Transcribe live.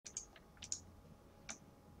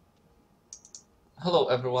Hello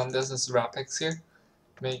everyone, this is Rapix here,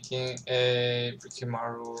 making a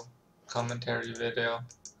Rikimaru commentary video,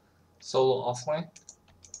 solo offline.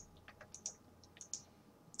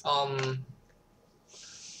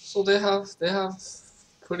 So they have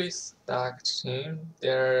pretty stacked team.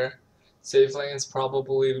 Their safe lane is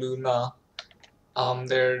probably Luna.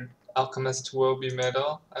 Their alchemist will be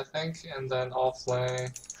middle, I think, and then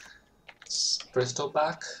offlane Bristol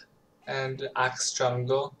back and Axe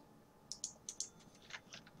jungle.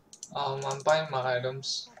 I'm buying my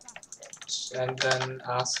items and then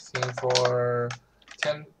asking for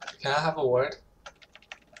can I have a word?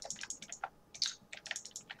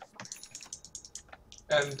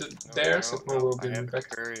 And their support will be I have a back.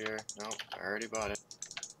 courier. Nope, I already bought it.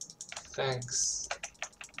 Thanks.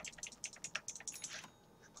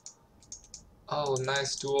 Oh,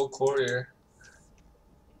 nice dual courier.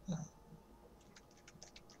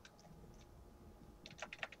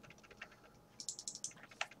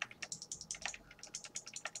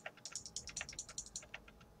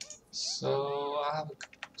 So I have a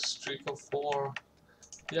streak of 4.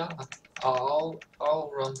 Yeah, I'll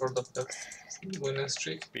run for the 5th winning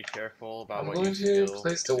streak. Be careful about I'm what going you to steal.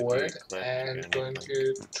 place the word Click, and going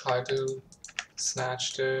to try to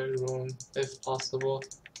snatch the rune if possible.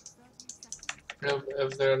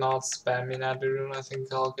 If they're not spamming at the rune, I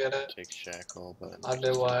think I'll get it. Take shackle, but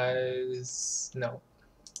Otherwise, no.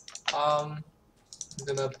 I'm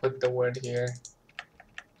gonna put the word here,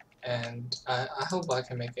 and I hope I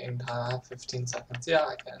can make it in time. I have 15 seconds. Yeah,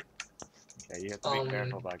 I can. yeah, you have to be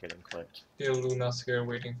careful about getting clipped. Luna's here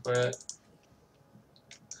waiting for it.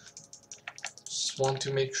 Just want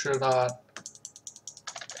to make sure that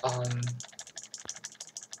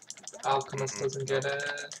Alchemist doesn't get it.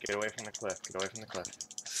 Get away from the cliff. Get away from the cliff.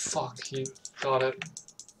 Fuck, he got it.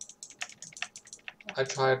 I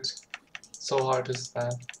tried so hard to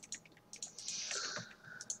stand.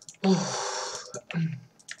 Do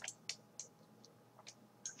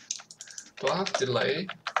I have delay?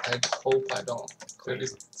 I hope I don't. 30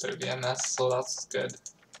 ms, so that's good.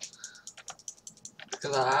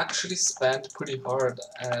 Because I actually spent pretty hard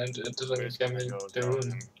and it didn't get me the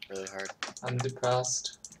rune. Really hard. I'm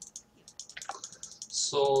depressed.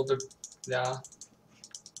 So yeah.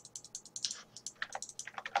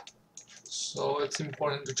 So it's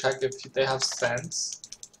important to check if they have sense,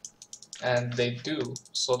 and they do.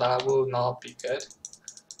 So that will not be good.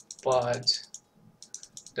 But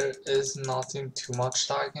there is nothing too much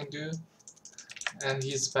that I can do. And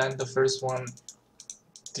he spent the first one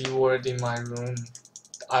de-wording my rune.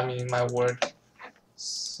 I mean my word.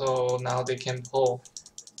 So now they can pull.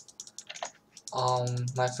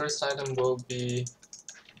 My first item will be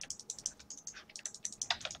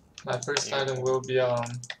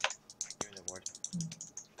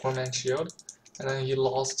poor man shield, and then he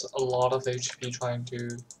lost a lot of HP trying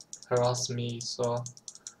to harass me, so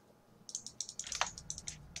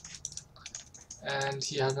and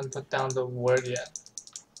he hasn't put down the word yet.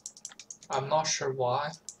 I'm not sure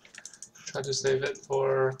why. Try to save it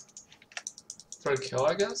for a kill,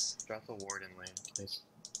 I guess. Drop the ward in lane, please.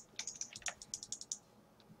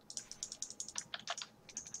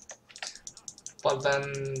 But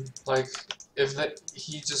then, like, if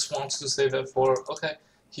he just wants to save it for, okay,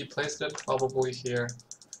 he placed it probably here,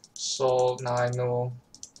 so now I know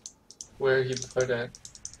where he put it.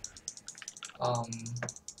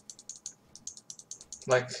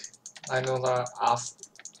 Like, I know that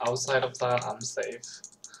outside of that I'm safe.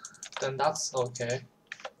 Then that's okay.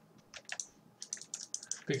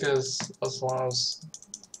 Because as long as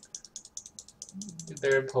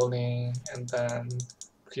they're pulling and then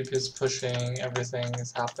creep is pushing, everything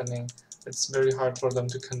is happening, it's very hard for them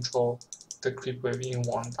to control the creep wave in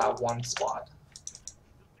that one spot.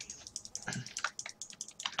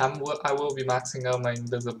 I will be maxing out my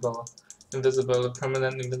invisibility,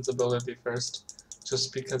 permanent invincibility first,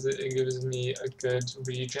 just because it gives me a good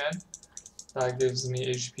regen. That gives me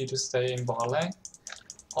HP to stay in bot lane.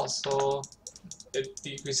 Also, it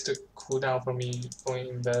decreased the cooldown for me going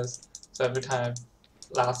invis, so every time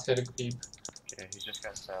last hit a creep. Okay, he just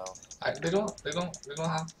got sell. They don't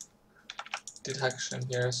have detection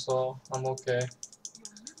here, so I'm okay.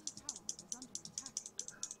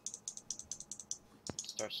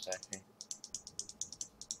 Start stacking.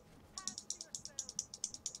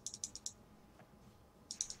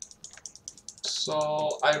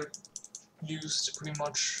 So I used pretty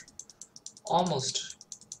much almost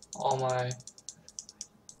all my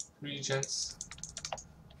regions,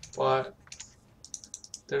 but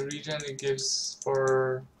the regen it gives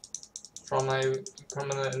from my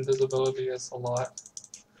permanent invisibility is a lot.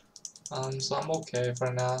 So I'm okay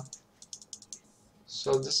for now.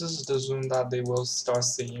 So this is the zoom that they will start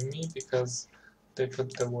seeing me because they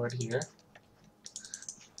put the word here.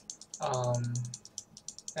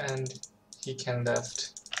 And he can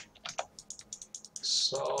lift.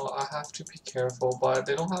 So I have to be careful, but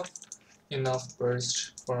they don't have enough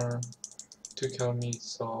burst to kill me,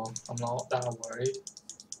 so I'm not that worried.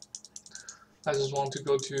 I just want to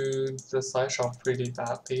go to the side shop pretty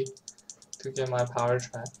badly to get my power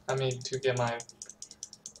track. I mean, to get my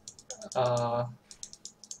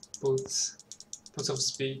boots of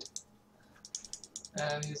speed.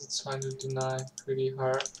 And he's trying to deny pretty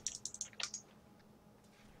hard.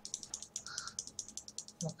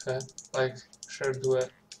 Okay, like, sure, do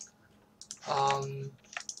it.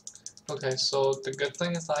 Okay, so the good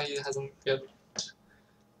thing is that he hasn't get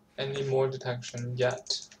any more detection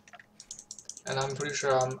yet. And I'm pretty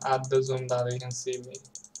sure I'm at the zoom that he can see me.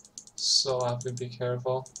 So I have to be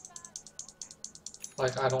careful.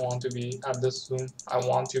 Like, I don't want to be at this zoom. I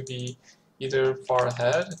want to be either far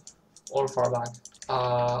ahead or far back.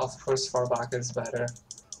 Of course far back is better,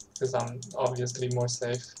 because I'm obviously more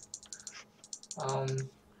safe. I'm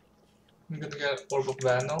gonna get Orb of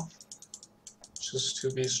Vano, just to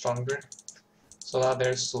be stronger, so that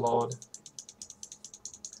they're slowed.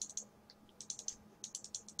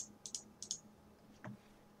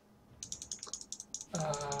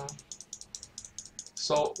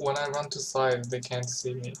 So when I run to side, they can't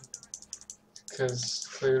see me, because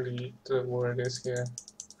clearly the word is here.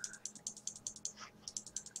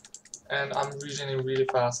 And I'm regening really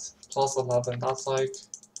fast, plus 11, that's like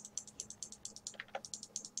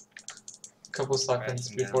a couple seconds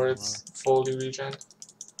before it's fully regen.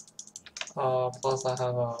 Plus I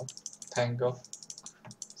have a Tango,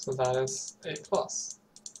 so that is a plus.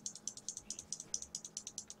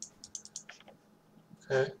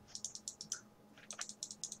 Okay.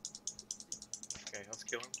 Okay, let's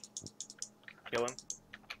kill him. Kill him.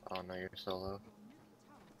 Oh no, you're solo.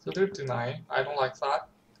 So they're denying. I don't like that,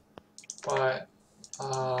 but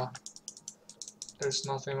there's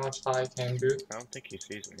nothing much that I can do. I don't think he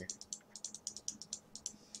sees me.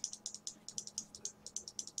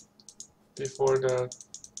 Before the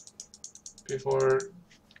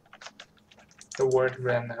word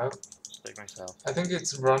ran out. Just take myself. I think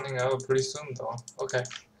it's running out pretty soon though. Okay,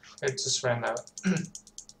 it just ran out.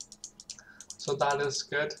 So that is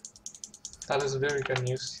good. That is very good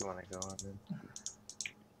news. If you wanna go on then.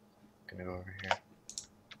 I'm gonna go over here.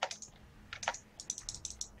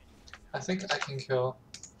 I think I can kill.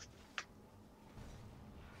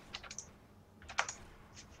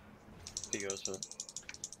 He goes for it.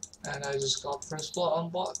 And I just got first blood on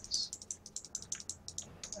bots.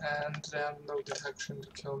 And they have no detection to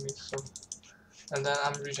kill me, so. And then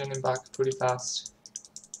I'm regening back pretty fast.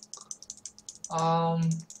 I'm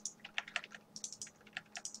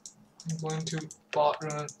going to bot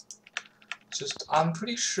run. I'm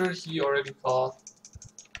pretty sure he already got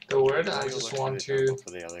the word. I just want to.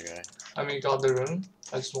 For the other guy. I mean, got the rune.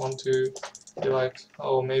 I just want to be like,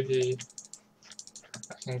 oh, maybe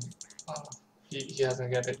I can. He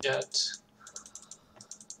hasn't get it yet.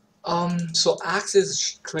 So Axe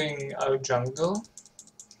is clearing out jungle.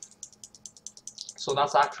 So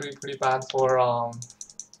that's actually pretty bad for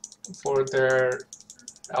their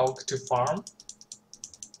elk to farm.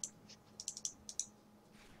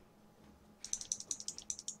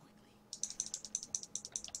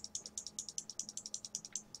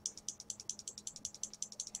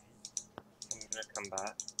 I'm gonna come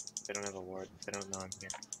back. They don't have a ward. They don't know I'm here.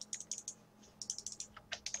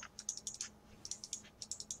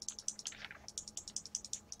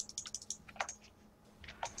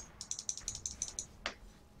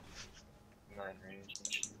 Range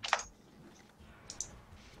machine.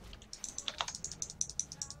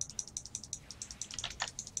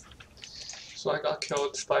 So I got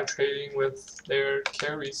killed by trading with their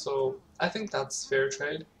carry, so I think that's fair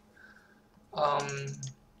trade.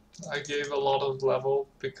 I gave a lot of level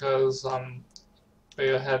because I'm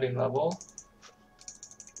way ahead in level.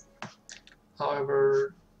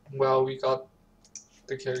 However, well, we got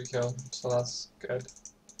the carry kill, so that's good.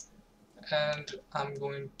 And I'm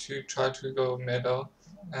going to try to go middle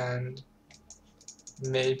and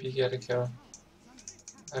maybe get a kill.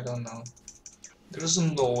 I don't know. There's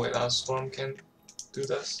no way that Storm can do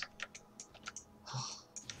this.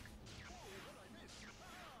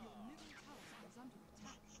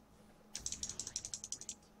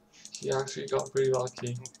 He actually got pretty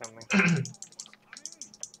lucky.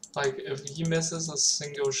 Like, if he misses a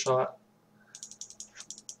single shot.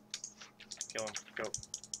 Kill him. Go.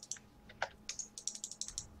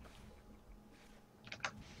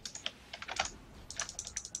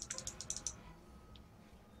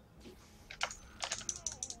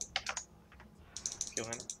 Kill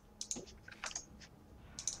him.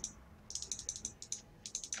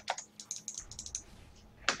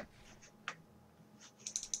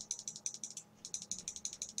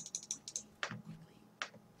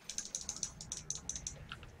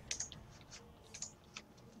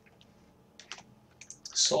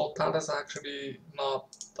 So that is actually not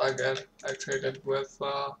that good. I traded with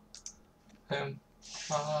him.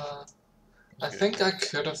 I think I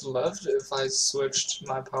could have lived if I switched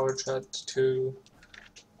my power chat to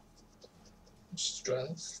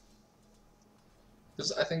strength.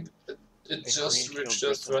 Because I think it just reached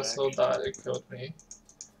the threshold that it killed me.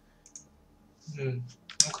 Okay.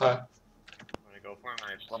 Wanna go for him?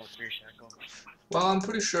 I have level 3 shackle. Well, I'm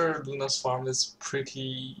pretty sure Luna's farm is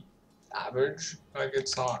pretty average. Like,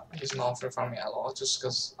 he's not for farming at all, just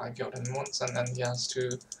because I killed him once and then he has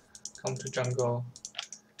to come to jungle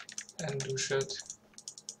and do shit.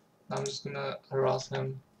 I'm just gonna harass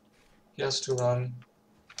him. He has to run.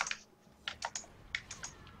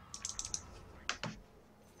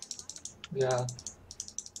 Yeah.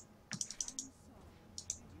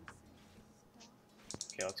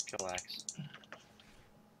 Okay, let's kill Axe.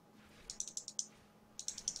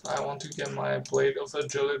 I want to get my Blade of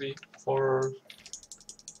Agility for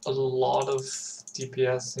a lot of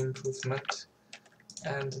DPS improvement.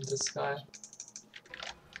 And this guy,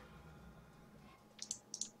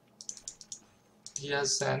 he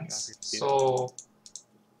has sense, so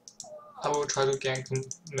I will try to gank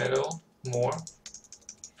middle more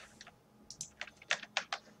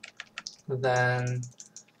than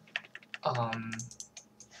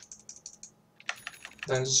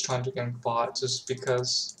just trying to gank bot, just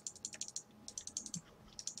because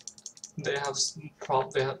they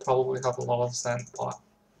probably have a lot of sand bot,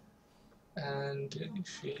 and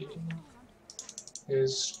she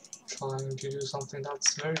is trying to do something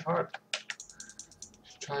that's very hard.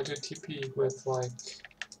 She tried to TP with like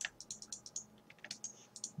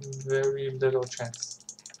very little chance.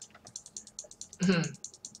 Should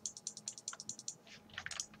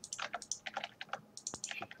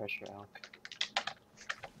pressure Alk.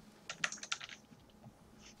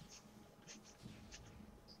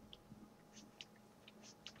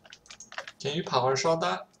 Can you power shot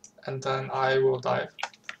that? And then I will dive.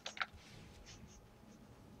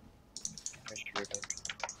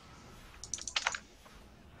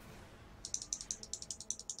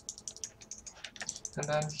 And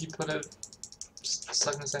then he put a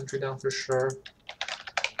second sentry down for sure.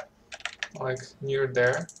 Like near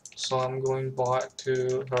there. So I'm going bot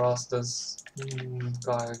to harass this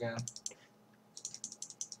guy again.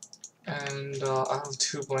 And I have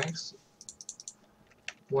 2 blinks.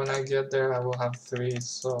 When I get there I will have 3,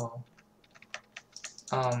 so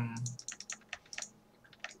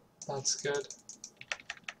that's good.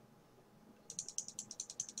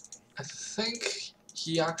 I think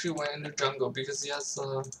he actually went into jungle because he has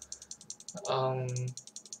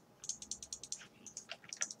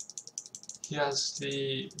he has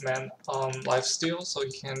the lifesteal, so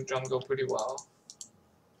he can jungle pretty well.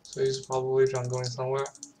 So he's probably jungling somewhere.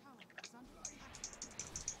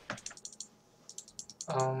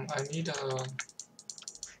 I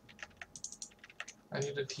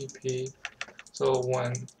need a TP, so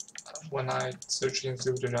when I searching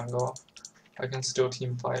through the jungle, I can still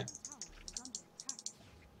team fight.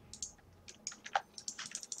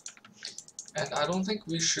 And I don't think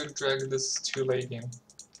we should drag this too late game,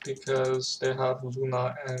 because they have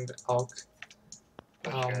Luna and Alk.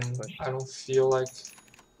 I don't feel like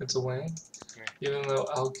it's a win, even though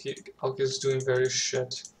Alk is doing very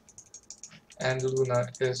shit, and Luna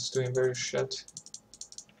is doing very shit.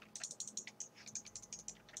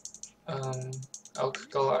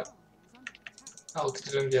 Alk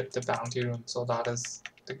didn't get the bounty rune, so that is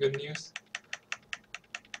the good news.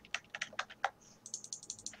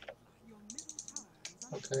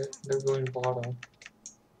 Okay, they're going bottom.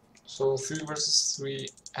 So 3 versus 3,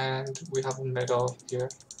 and we have a middle here.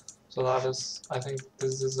 So that is, I think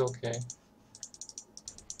this is okay.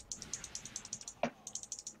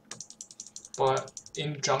 But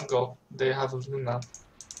in jungle, they have Luna.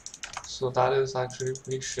 So that is actually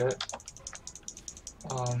pretty shit.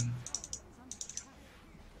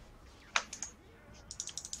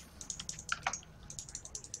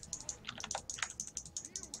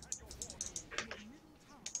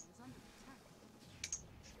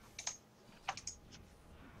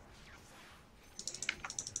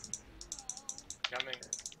 Coming.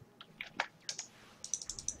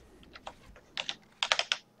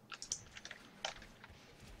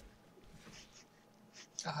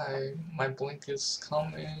 My blink is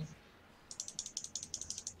coming.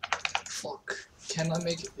 Fuck. Can I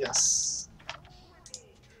make it? Yes.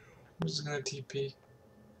 I'm just gonna TP.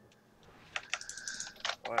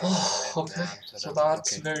 What? Oh, Nah, okay, I'm set so up.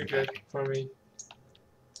 that's Okay, very I'm good backing. for me.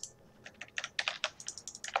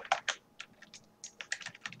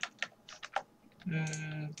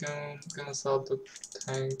 Gonna sell the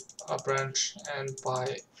tank, a branch, and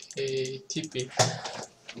buy a TP.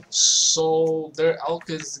 So their elk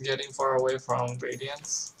is getting far away from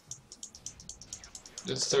Radiance.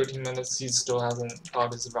 It's 13 minutes, he still hasn't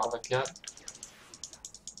got his relic yet.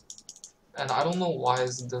 And I don't know why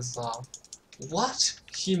is this, what?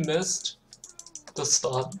 He missed the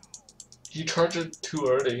stun. He charged it too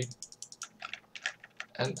early.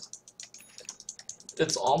 And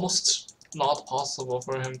it's almost not possible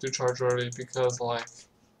for him to charge early because, like,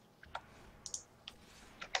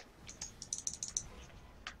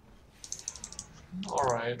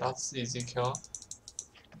 alright, that's easy kill.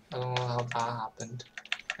 I don't know how that happened.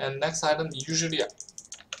 And next item, usually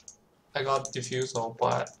I got Diffusal,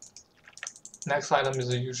 but next item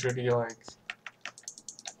is usually like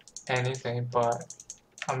anything, but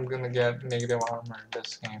I'm gonna get negative armor in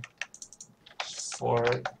this game for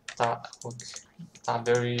that hook, that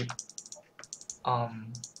very Drop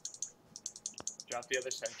the other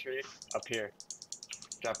sentry up here.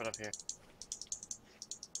 Drop it up here.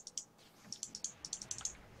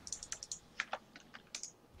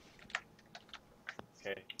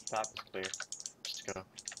 Okay, top is clear. Just go.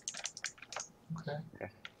 okay. Okay.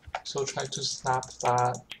 So try to snap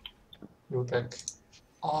that Rubik.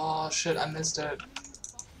 Oh shit, I missed it.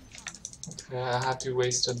 Okay, I had to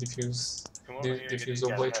waste a Come over here and get these diffusal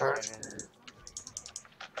guys. blade Right, charge. right here.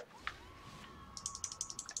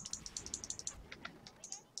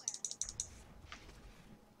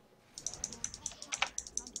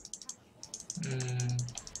 Mm,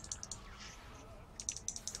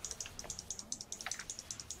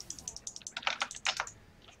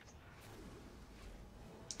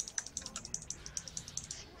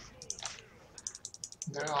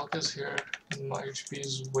 their alk is here, and my HP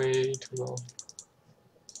is way too low.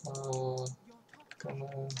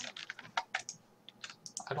 Gonna.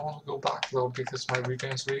 I don't want to go back though because my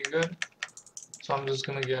regen is really good. So I'm just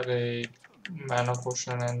gonna get a mana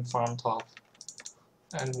potion and farm top.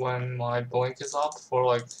 And when my blink is up for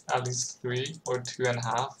like at least 3 or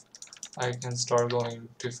 2.5, I can start going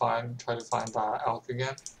to try to find that elk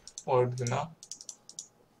again or Luna.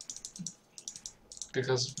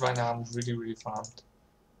 Because right now I'm really farmed.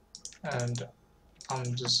 And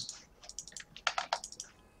I'm just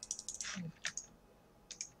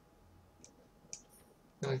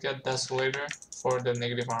gonna get Desolator for the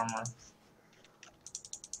negative armor.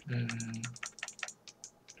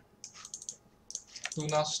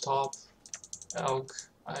 Luna's top, elk,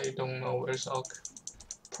 I don't know where's elk.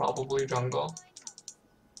 Probably jungle.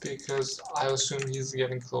 Because I assume he's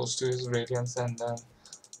getting close to his radiance and then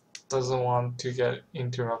doesn't want to get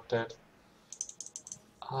interrupted.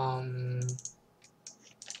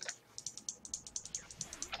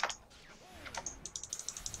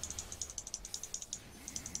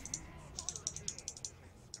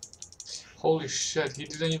 Holy shit, he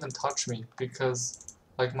didn't even touch me because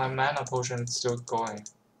like my mana potion is still going.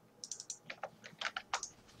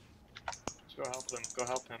 Let's go help him. Go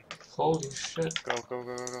help him. Holy shit. Go, go,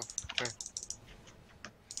 go, go, go. Here.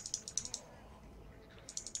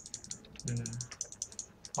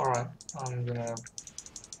 Alright, I'm gonna...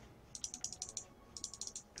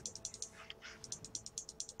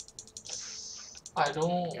 I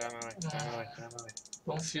don't... Get out of my way. Get out of my way. Get out of my way.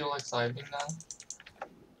 Don't feel like diving now.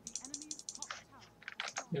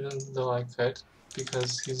 Even though I could,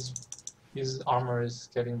 because his armor is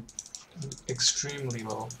getting extremely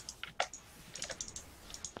low.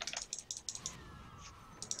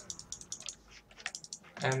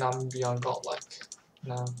 And I'm beyond godlike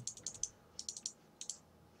now.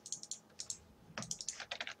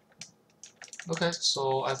 Okay,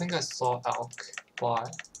 so I think I saw elk by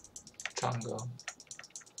jungle.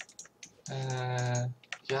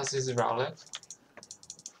 He has his relic.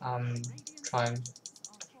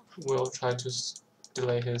 We'll try to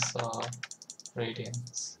delay his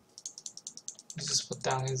radiance. He just put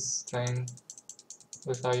down his thing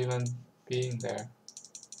without even being there.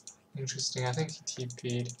 Interesting, I think he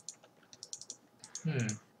TP'd.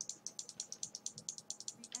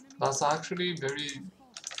 That's actually very...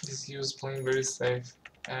 He was playing very safe,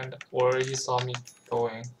 or he saw me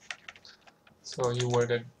going. So he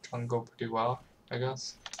worded jungle pretty well, I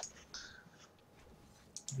guess.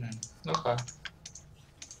 Okay.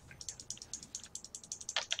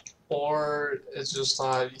 Or it's just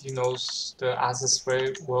that he knows the acid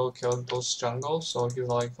spray will kill those jungles, so he's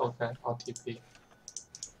like, okay, I'll TP.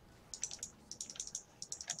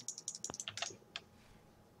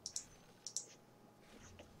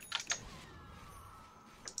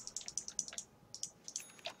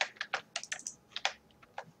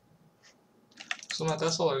 So my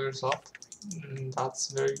desolator's up.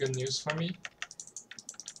 That's very good news for me.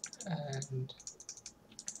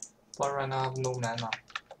 But right now I have no mana.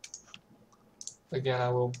 Again, I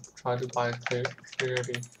will try to buy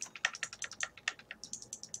clearly.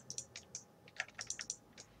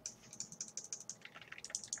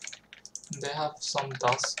 They have some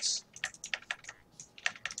dusts.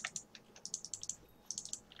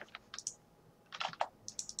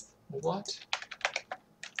 What?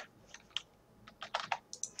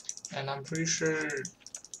 And I'm pretty sure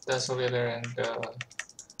Desolator and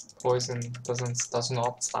Poison does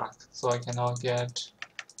not stack, so I cannot get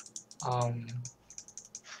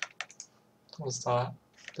what's that?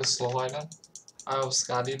 The slow item. I have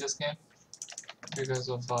Scotty this game because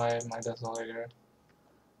of my Desolator,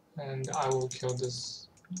 and I will kill this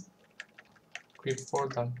creep for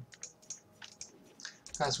them.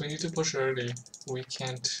 Guys, we need to push early. We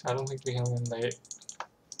can't. I don't think we can win late.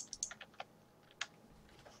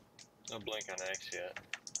 No blink on X yet.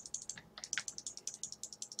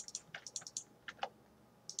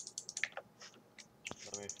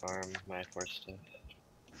 Let me farm my force stuff.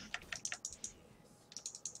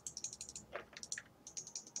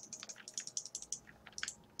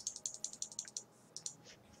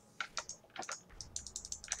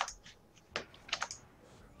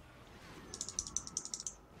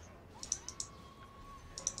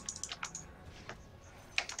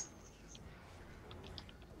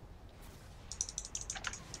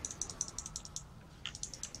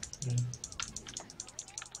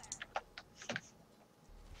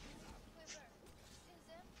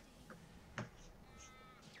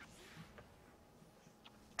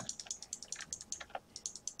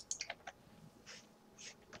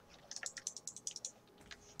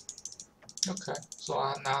 Okay, so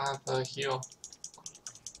I now have a heal.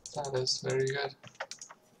 That is very good.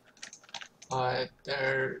 But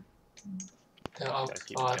they're up Gotta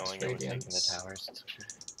keep got going and taking the Radiance. towers. It's okay.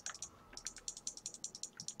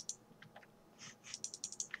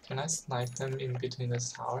 Can I snipe them in between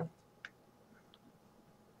this tower?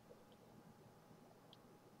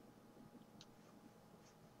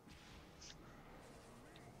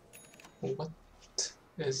 What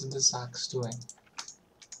is this axe doing?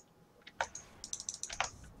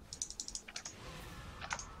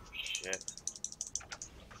 Shit.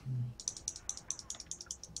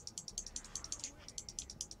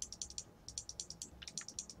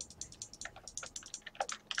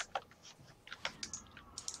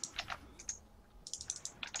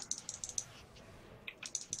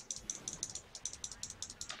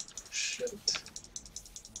 Shit.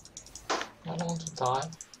 I don't want to die.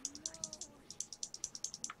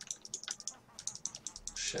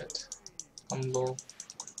 Shit. I'm low.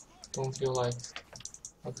 Don't feel like.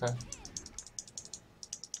 Okay.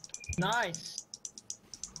 Nice.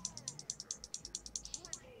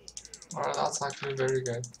 Alright, that's actually very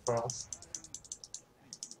good for us.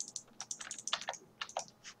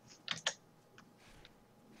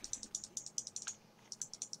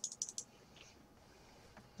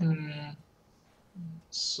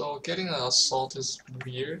 So getting an assault is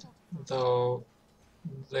weird, though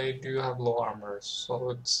they do have low armor,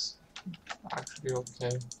 so it's actually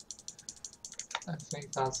okay. I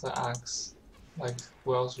think that's the axe. Like,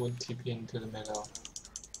 who else would TP into the middle?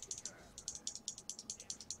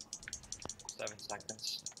 7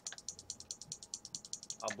 seconds.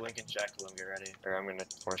 I'll blink and shackle him, get ready. Or I'm gonna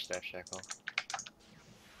force staff shackle.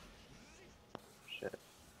 Shit.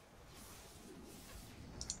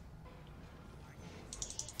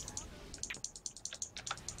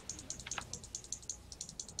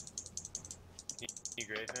 You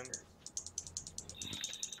grave him?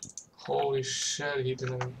 Holy shit, he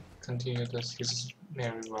didn't continue this, he's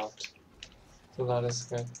Mary robbed. So that is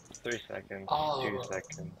good. 3 seconds. Oh. 2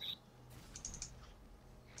 seconds.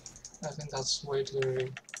 I think that's way too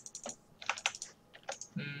early.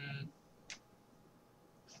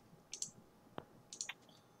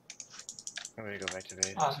 I'm gonna go back to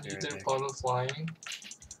base. I'm either butterflying.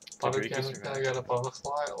 Can I get a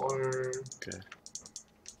butterfly or... Okay.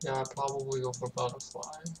 Yeah, I'd probably go for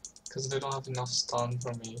butterfly. Because they don't have enough stun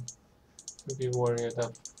for me to be worried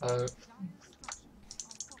about.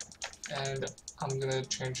 And I'm gonna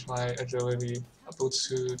change my agility boots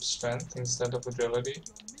to strength instead of agility.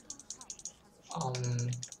 Come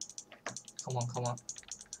on.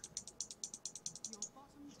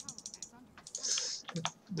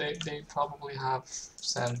 They probably have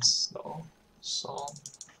sense though, so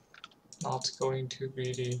not going too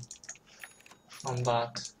greedy on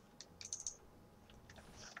that.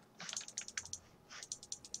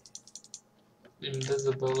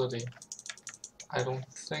 Invisibility. I don't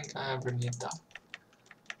think I ever need that.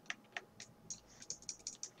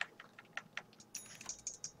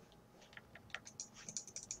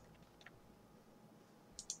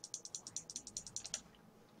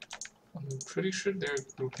 pretty sure they're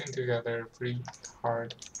grouping together pretty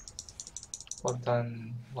hard. But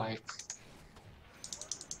then, like,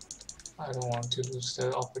 I don't want to lose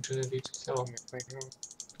the opportunity to kill.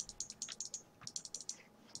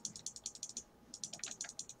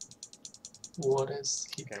 What is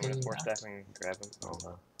he Okay, I'm gonna pinging force at? staff and grab him. Oh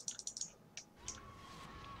no.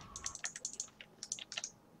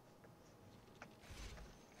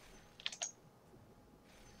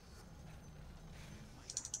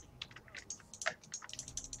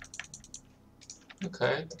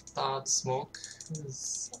 Okay, that smoke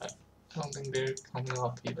is... I don't think they're coming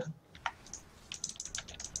up either.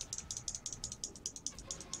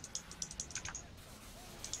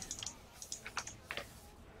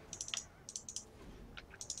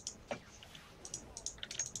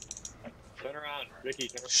 Turn around, Ricky.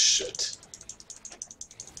 Turn around. Shit.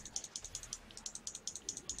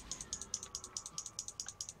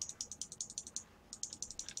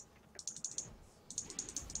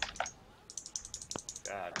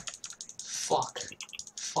 God, Fuck.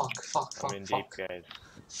 Fuck, fuck, I'm fuck, in deep, fuck. guys.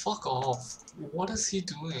 Fuck off. What is he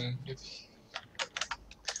doing? If he...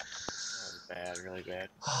 That was bad, really bad.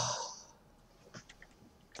 Let's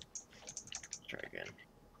try again.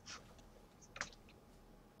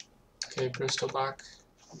 Okay, Bristol back.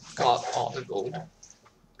 Got all the gold.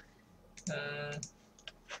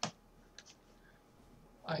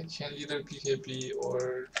 I can either BKB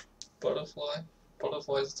or Butterfly.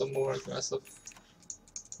 Butterfly is the more aggressive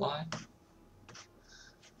line.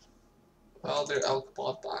 Well, they're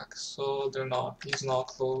outbought back, so they're not. He's not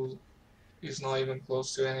close. He's not even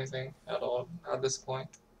close to anything at all at this point.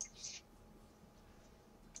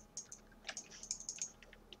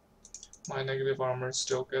 My negative armor is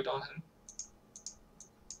still good on him.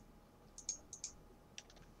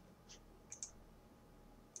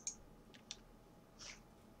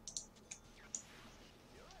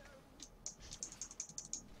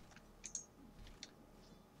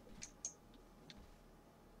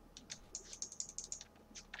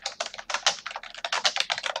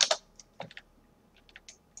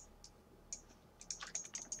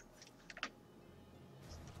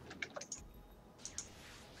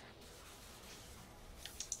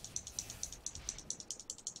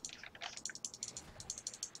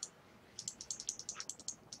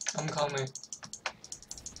 I'm coming.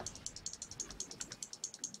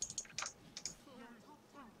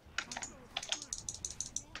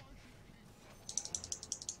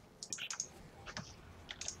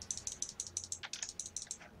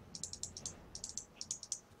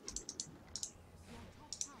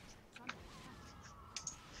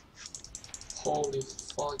 Holy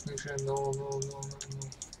fucking shit, no, no, no, no, no.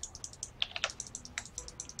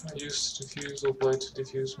 I used diffusal blade to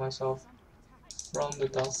diffuse myself from the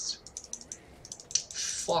dust.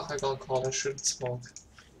 Fuck, I got caught, I shouldn't smoke.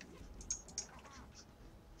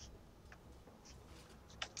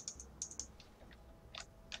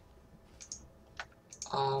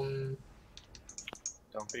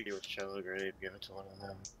 Don't think it was Shallow Grave, give it to one of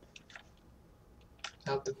them.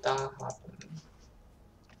 How did that happen?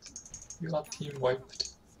 We got team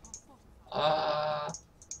wiped.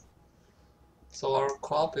 So our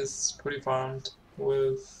crop is pretty farmed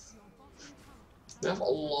with... We have a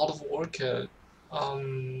lot of orchid.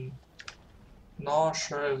 Not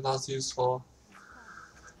sure if that's useful.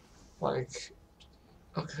 Like,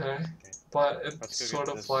 okay. But it's sort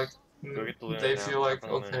of like, they feel like,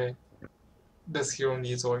 okay, this hero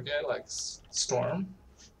needs orchid, like Storm.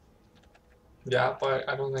 Yeah, but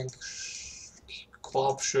I don't think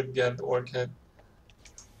Klopp should get orchid.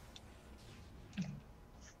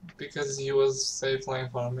 Because he was safe lane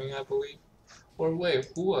farming, I believe. Or wait,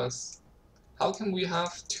 who was? How can we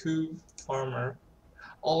have two farmer?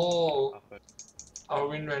 Oh, our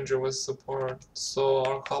Wind Ranger was support, so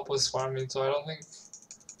our cop was farming, so I don't think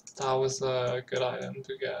that was a good item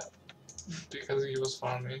to get, because he was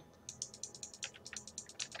farming.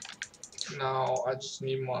 Now I just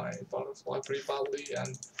need my butterfly pretty badly,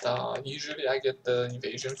 and usually I get the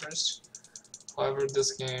evasion first. However,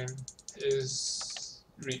 this game is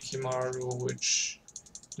Rikimaru, which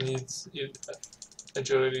needs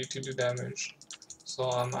agility to do damage, so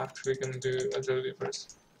I'm actually gonna do agility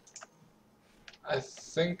first. I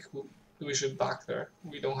think we should back there.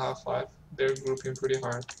 We don't have 5. They're grouping pretty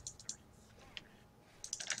hard.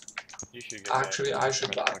 You should get Actually, back. I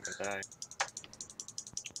should back.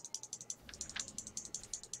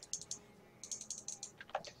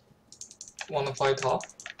 Wanna fight top?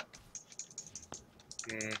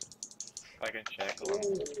 I can shackle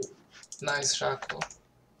him. Nice shackle.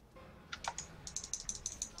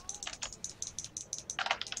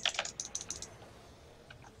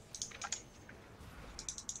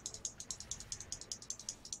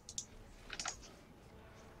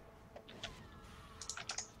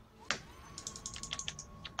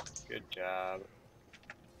 job.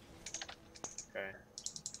 Okay.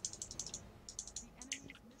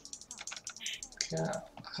 Okay,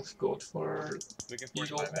 I have gold for We can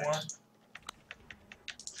force Eagle my Horn.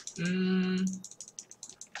 base.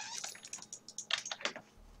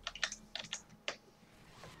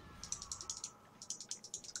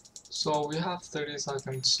 So we have 30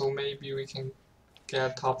 seconds, so maybe we can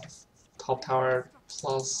get top tower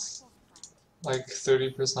plus like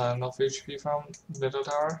 30% of HP from middle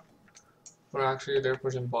tower. Or actually they're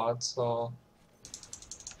pushing bot, so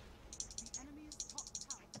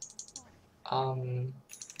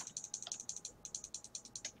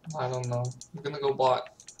I don't know. I'm gonna go bot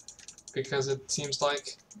because it seems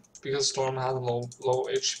like because Storm has low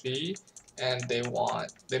HP and they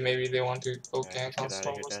maybe they want to go Yeah, gank just on get out of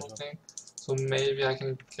Storm here, or Dazzle. something. So maybe I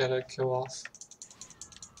can get a kill off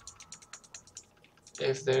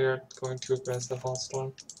if they're going too aggressive on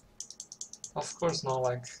Storm. Of course not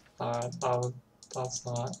like that. That's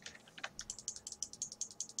not.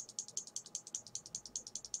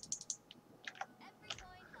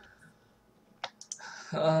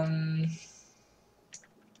 Um.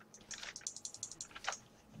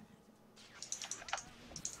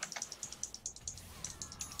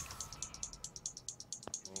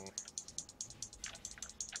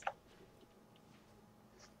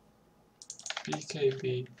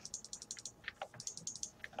 BKB.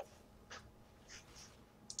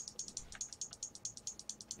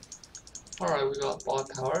 Alright, we got bot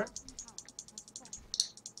tower.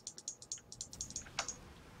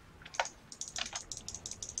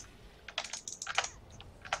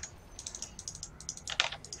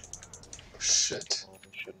 Shit. Oh,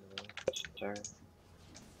 we shouldn't have. Sorry.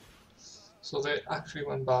 So they actually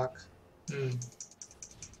went back.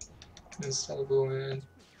 Instead of going in.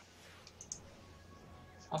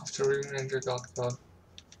 After Ranger got killed.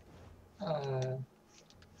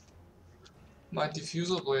 My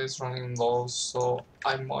diffuser blade is running low, so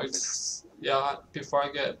I might, yeah, before I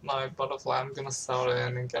get my butterfly, I'm gonna sell it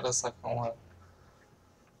in and get a second one.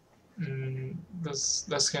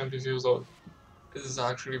 This can diffuser is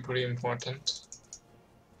actually pretty important.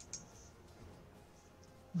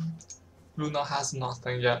 Luna has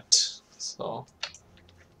nothing yet, so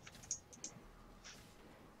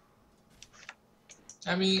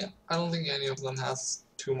I mean, I don't think any of them has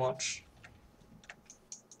too much.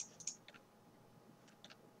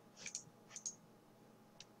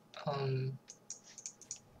 I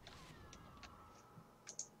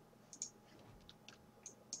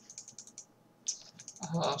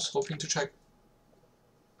was hoping to check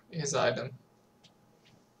his item,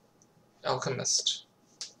 Alchemist.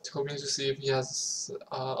 Hoping to see if he has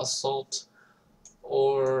Assault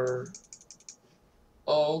or...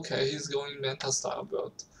 Oh, okay, he's going Manta style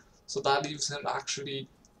build. So that leaves him actually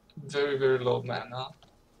very, very low mana.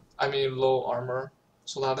 I mean, low armor.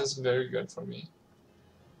 So that is very good for me.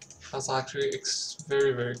 That's actually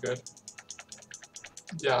very, very good.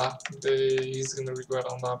 Yeah, he's gonna regret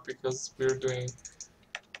on that because we're doing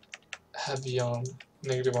heavy on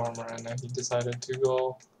negative armor and then he decided to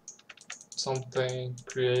go something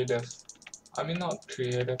creative. I mean, not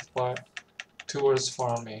creative, but towards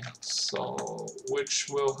farming, so which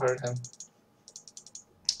will hurt him.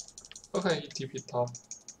 Okay, he TP top.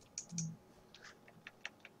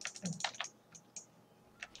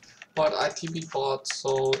 But I TP bot,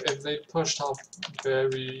 so if they push top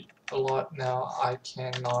a lot now, I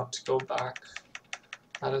cannot go back.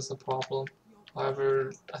 That is the problem.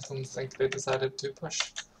 However, I don't think they decided to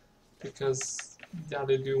push because yeah,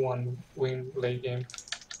 they do want to win late game.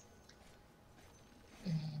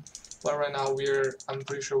 But right now I'm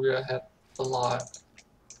pretty sure we're ahead a lot.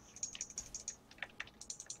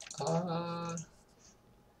 The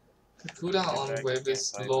cooldown on wave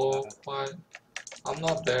is low, but I'm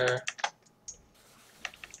not there.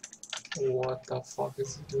 What the fuck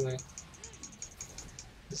is he doing?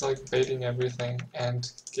 He's like baiting everything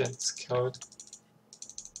and gets killed.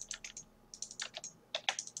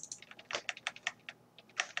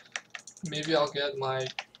 Maybe I'll get my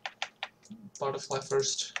butterfly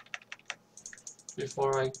first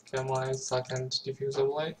before I get my second diffuser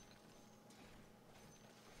blade.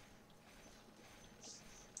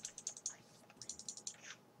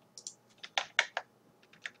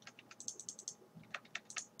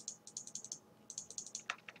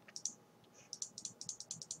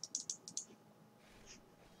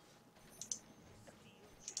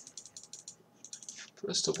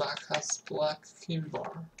 Bristleback has black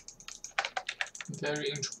Kimbar.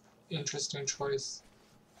 Very interesting choice.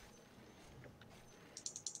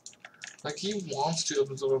 Like he wants to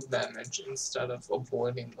absorb damage instead of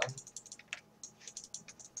avoiding them.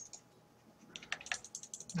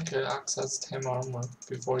 Okay, access 10 armor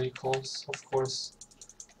before he calls, of course.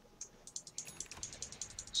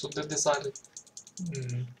 So they decided,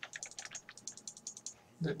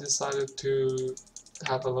 they decided to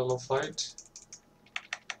have a little fight.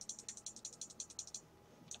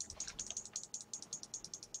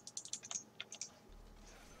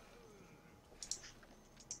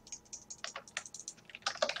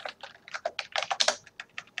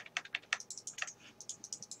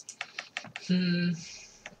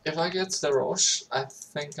 If I get the Roche, I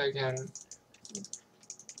think I can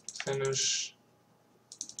finish.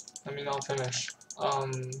 I mean, not finish.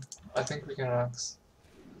 I think we can Rex.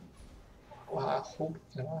 Well, I hope we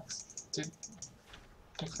can Rex.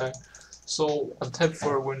 Okay. So, a tip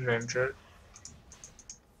for Wind Ranger: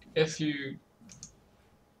 if you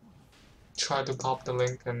try to pop the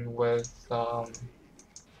Lincoln with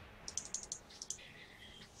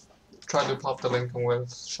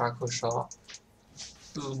Shackle Shot,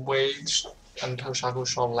 wait until Shackle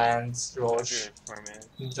Shot lands Roche,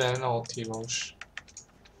 then ulti Roche,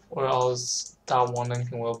 or else that one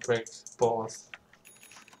Lincoln will break both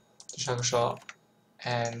the Shackle Shot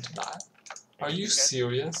and that. Are you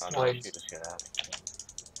serious? Like,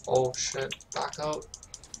 oh shit, back up.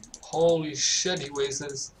 Holy shit, he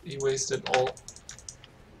wasted all.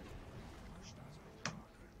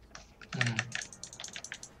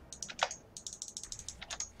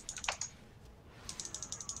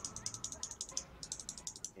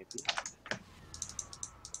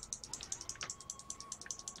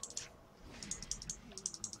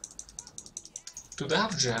 Do they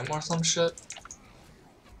have gem or some shit?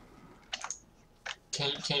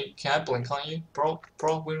 Can I blink on you, bro,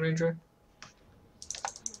 Wind Ranger?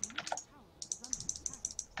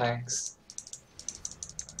 Thanks.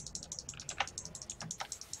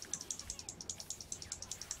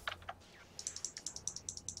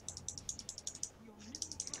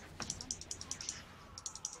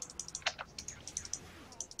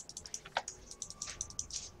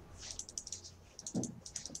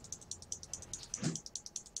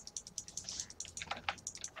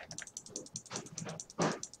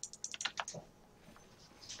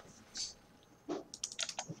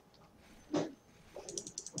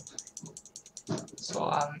 So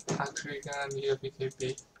I'm actually gonna need a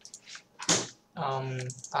BKB.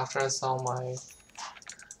 After I sell my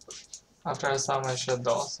shit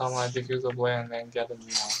though, sell my diffuser blade and then get a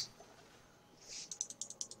new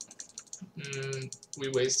one. We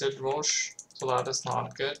wasted Roche, so that is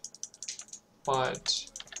not good. But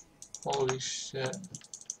holy shit,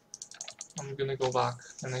 I'm gonna go back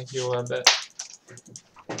and then heal a bit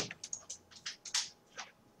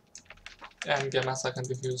and get my second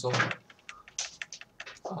diffuser.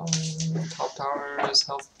 Top tower is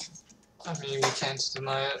health. I mean, we can't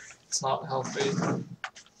deny it. It's not healthy.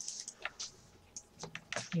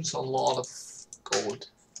 There's a lot of gold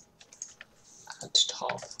at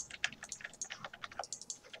top.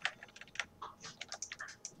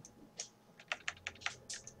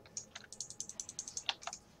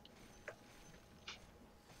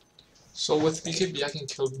 So with BKB I can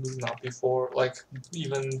kill Luna before, like,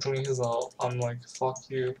 even during his ult, I'm like, fuck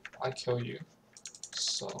you, I kill you.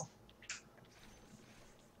 So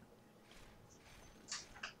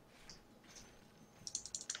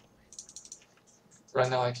right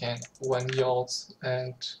now I can't. When he ults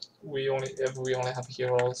and if we only have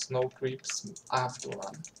heroes, no creeps, I have to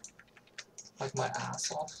run. Like my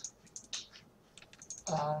ass off.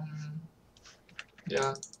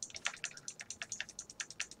 Yeah.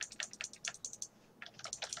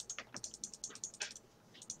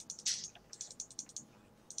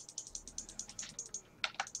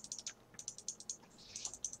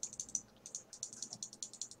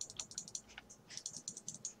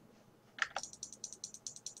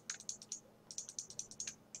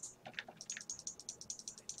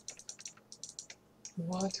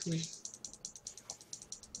 What we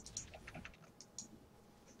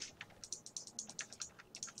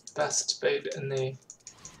best bait in the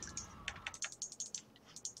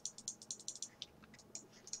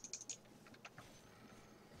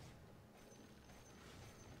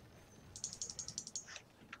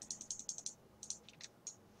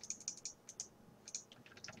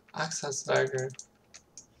access dagger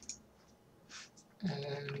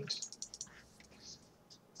and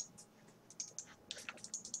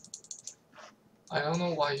I don't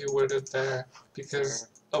know why you worded there, because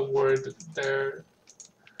a word there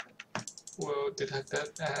will detect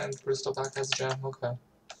it and Bristol back has gem. Okay.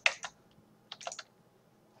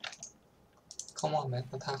 Come on, man,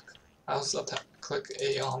 attack. I was click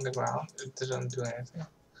A on the ground, it didn't do anything.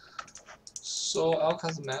 So Elk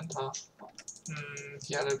has Manta.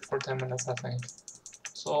 He had it for 10 minutes, I think.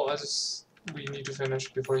 So we need to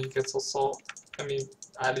finish before he gets assault. I mean,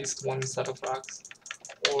 at least one set of racks,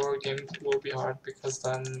 or game will be hard because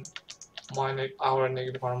then our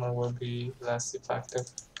negative armor will be less effective.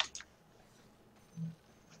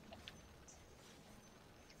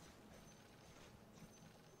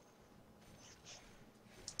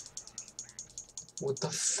 What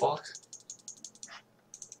the fuck?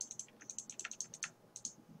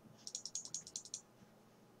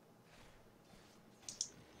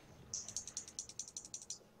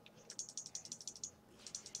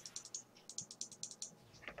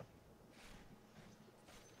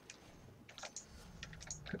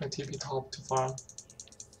 Gonna TP top to farm.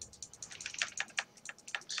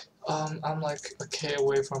 I'm like a K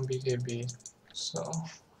away from BKB, so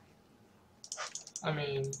I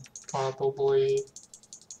mean probably.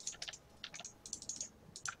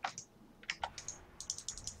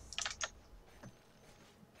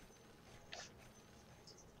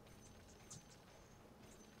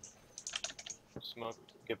 Smoke.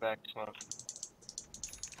 Get back, smoke.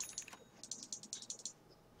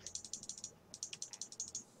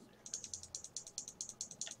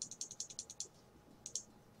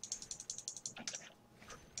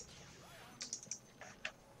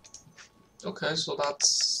 Okay, so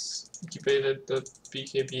that's debated the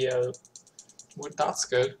BKB out. Well, that's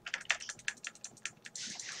good.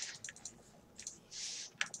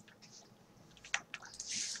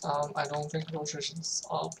 I don't think rotation is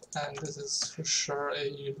up, and this is for sure a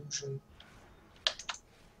illusion.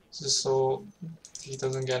 Just so he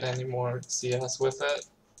doesn't get any more CS with it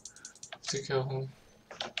to kill him.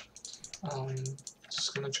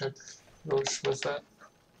 Just gonna check Roche with it.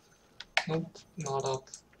 Nope, not up.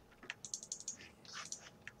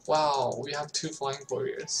 Wow, we have 2 flying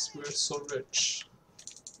warriors. We're so rich.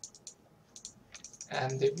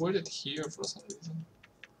 And they worded here for some reason.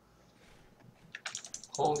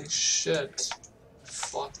 Holy shit.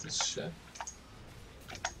 Fuck this shit.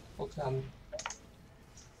 Okay, I'm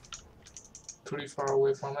pretty far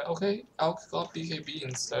away from it. Okay, I'll got BKB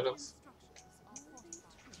instead of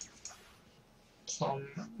some.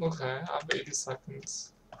 Okay, I have 80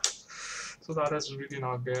 seconds. So that is really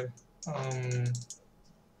not good.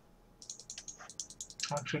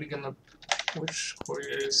 Actually gonna. Which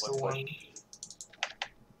courier is the one?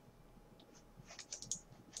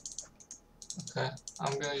 Okay,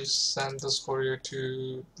 I'm gonna just send this courier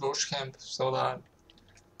to Roche camp so that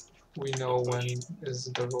we know when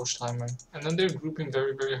is the Roche timer. And then they're grouping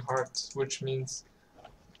very, very hard, which means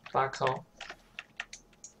back out.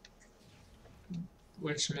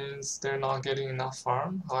 Which means they're not getting enough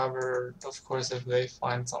farm. However, of course, if they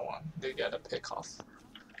find someone, they get a pick off.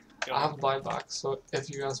 I have buyback, so if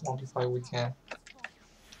you guys want to fight, we can.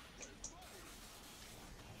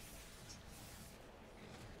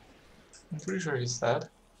 I'm pretty sure he's dead.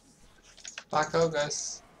 Back out,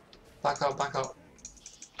 guys. Back out, back out.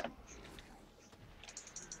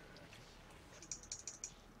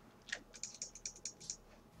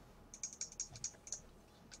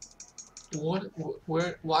 What?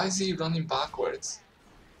 Where? Why is he running backwards?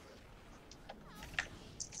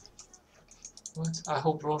 What? I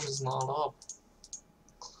hope Roche is not up.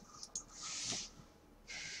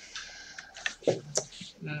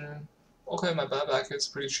 Okay, my buyback is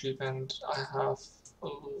pretty cheap and I have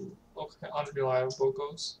okay, unreliable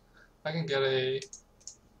goals. I can get a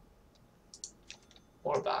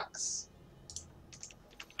 4 backs.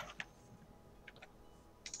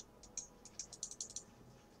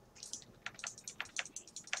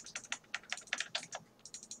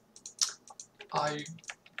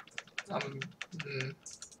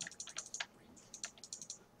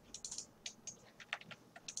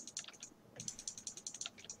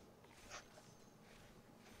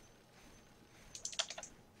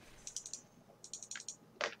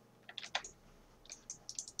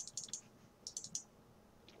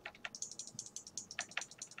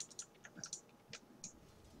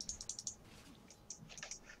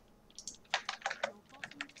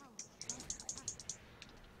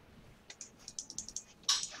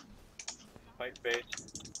 Fight base.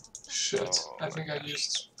 Shit, I think I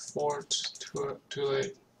used fort too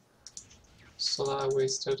late, so that I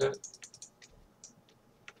wasted it.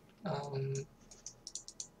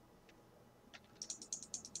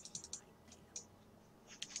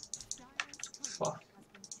 Fuck.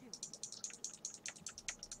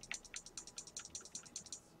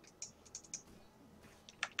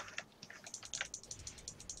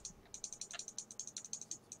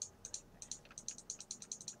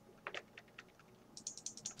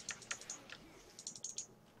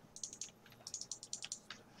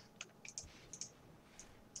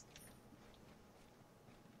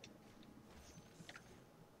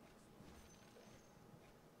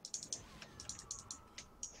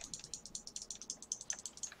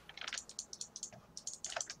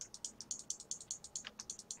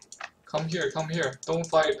 Come here, come here. Don't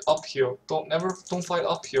fight uphill. Don't fight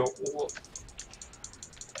uphill.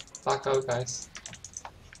 Back out, guys.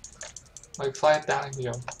 Like, fight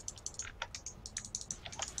downhill.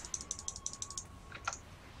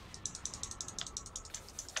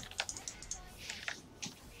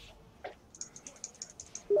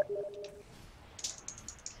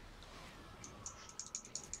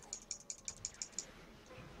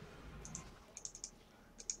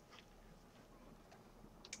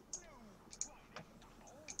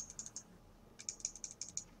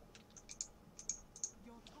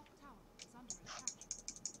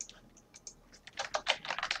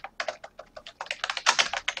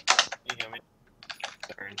 You hear me?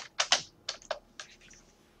 Turn.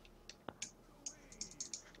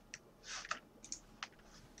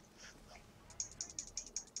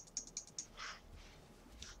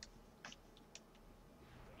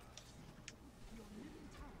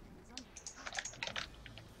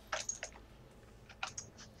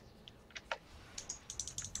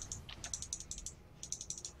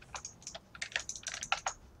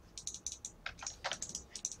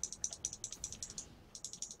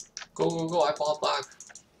 Go, go, go. I bought back.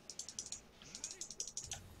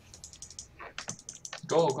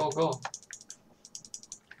 Go, go, go.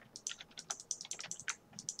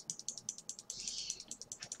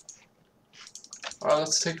 Alright,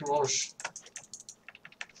 let's take Roche.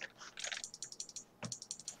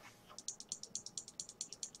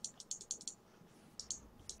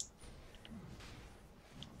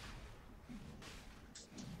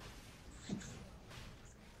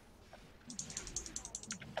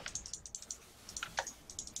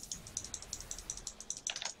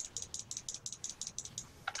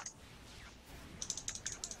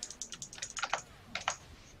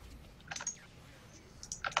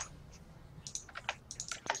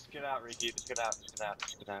 Just get out, Ricky. Just get out. Just get out.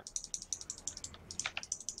 Just get out.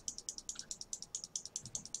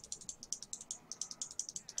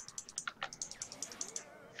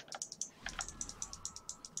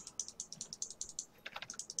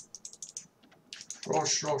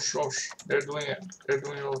 Roche, Roche, Roche. They're doing it. They're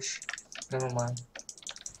doing Roche. Never mind.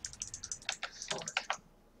 Fuck.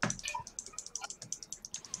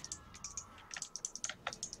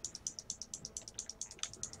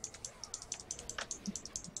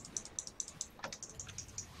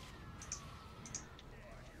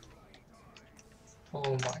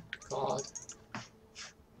 Oh my god.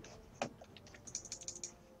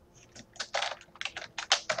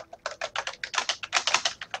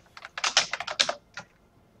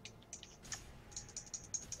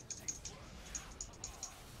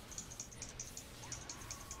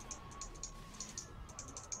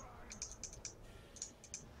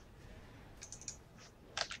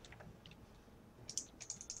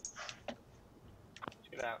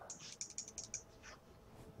 Get out.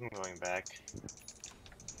 I'm going back.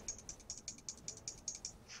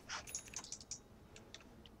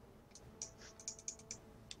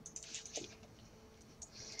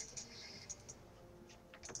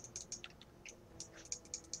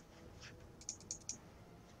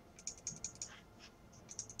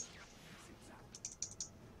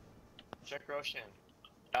 Check Roshan.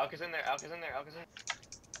 Alk is in there. Alk is in there. Alk is in.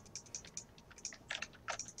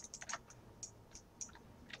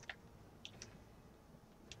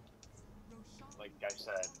 Like I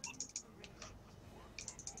said.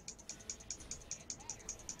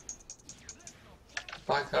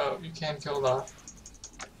 Back up. You can't kill that.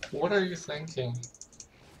 What are you thinking?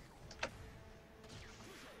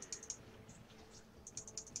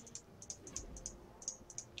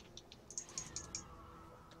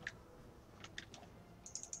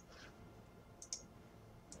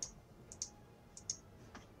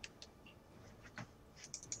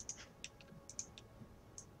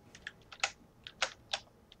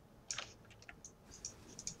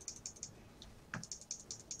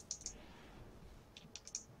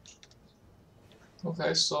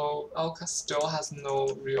 Okay, so Alka still has no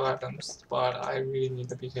real items, but I really need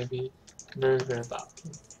the BKB very, very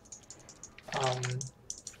badly.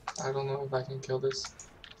 I don't know if I can kill this.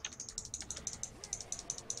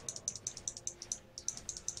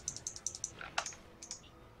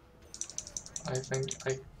 I think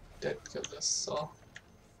I did kill this, so...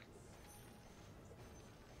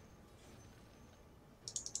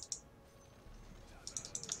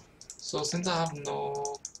 So since I have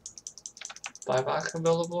no buyback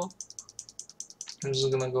available, I'm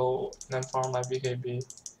just gonna go and farm my BKB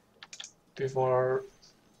before...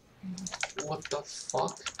 What the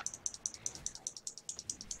fuck?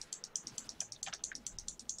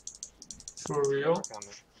 For real?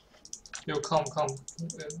 Yo, come.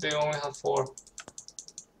 They only have 4.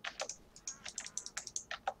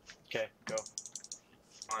 Okay.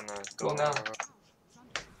 on, Go now.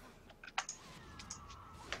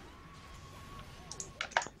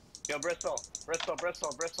 Yo, Bristol.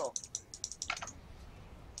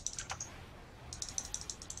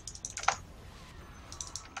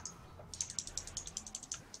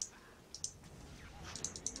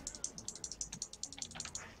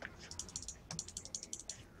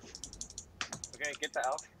 Okay, get the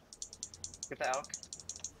elk.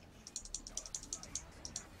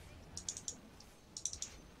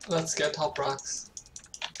 Let's get top rocks.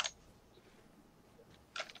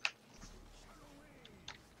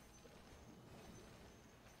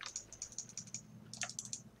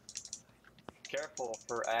 Careful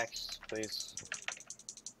for X, please.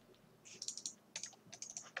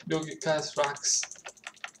 Go get guys rocks.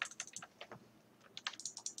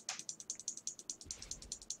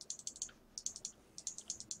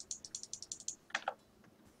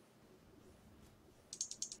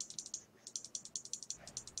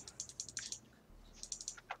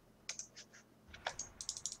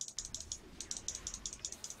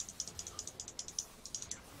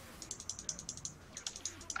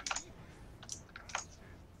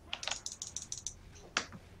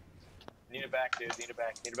 Need it back, dude. Need it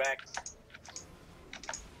back.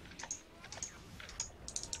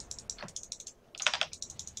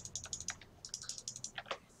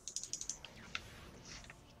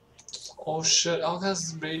 Oh shit,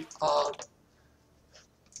 Alcaz made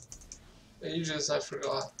ages, I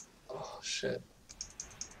forgot. Oh shit.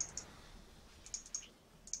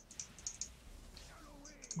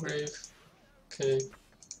 Grave. Okay.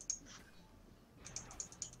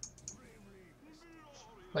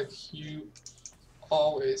 Like you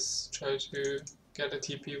always try to get a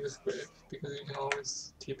TP with Grave because you can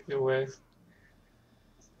always TP away.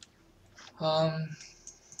 I'm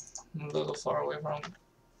a little far away from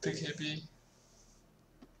the KB.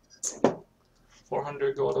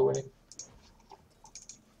 400 gold away.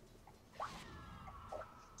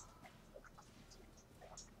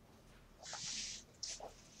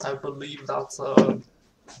 I believe that's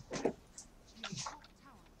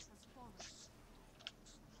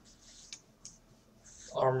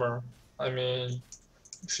armor. I mean,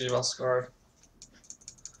 Shiva's guard.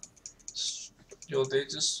 Yo, they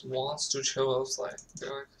just wants to chill outside. They're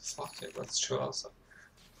like, fuck it, let's chill outside.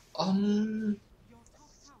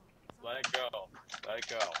 Let it go.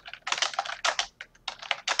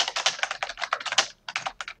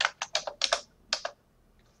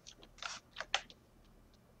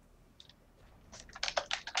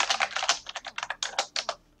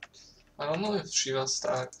 I don't know if Shiva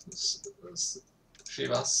stacks.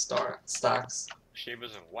 Stacks.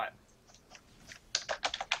 Shiva's in what?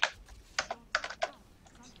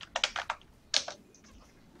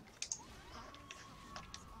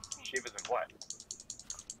 Shiva's in what?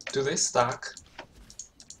 Do they stack?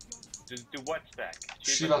 Do what stack?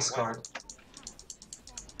 Shiva's card.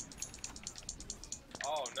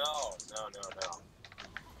 Oh no.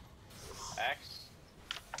 X.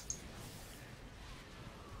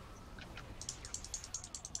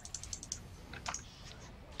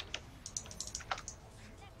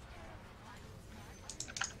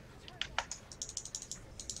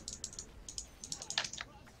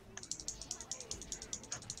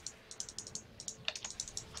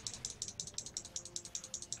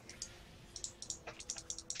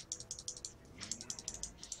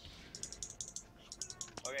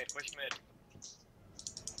 Okay, push mid.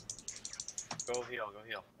 Go heal.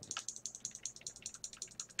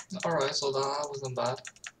 Alright, so that wasn't bad.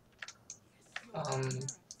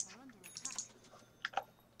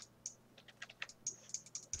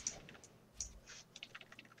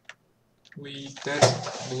 We did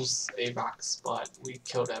lose AVAX, but we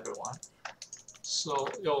killed everyone. So,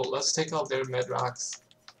 yo, let's take out their mid racks.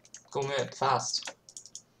 Go mid, fast.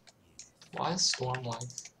 Why is Storm like?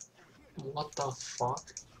 What the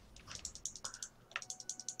fuck?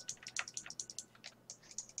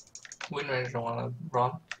 Wind Ranger wanna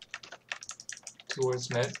run towards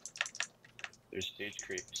mid. There's stage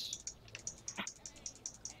creeps.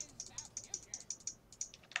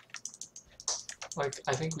 Like,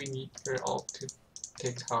 I think we need your ult to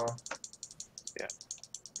take tower. Yeah.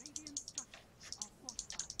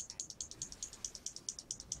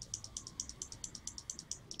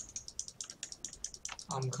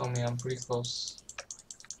 I'm coming, I'm pretty close.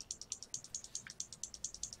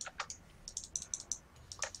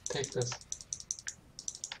 Take this.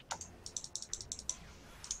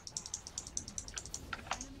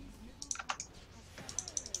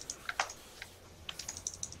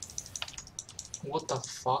 What the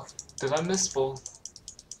fuck? Did I miss both?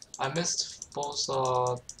 I missed both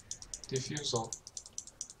diffusal.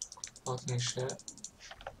 Fucking shit.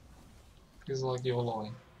 He's like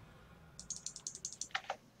YOLOing.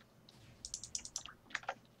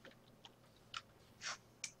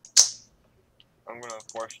 I'm gonna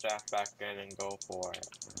force staff back in and go for it.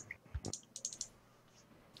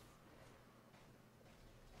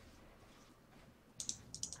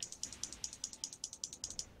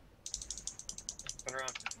 Turn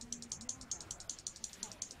around.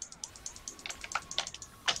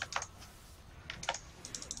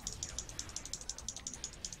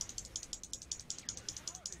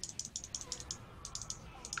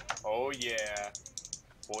 Oh yeah.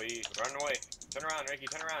 Boy, run away. Turn around, Ricky,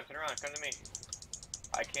 turn around, come to me.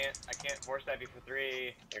 I can't force stab you for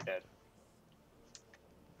 3. You're dead.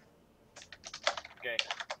 Okay.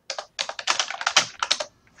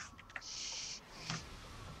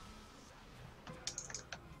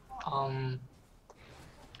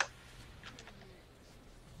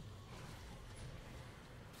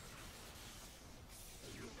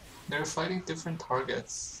 They're fighting different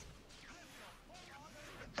targets.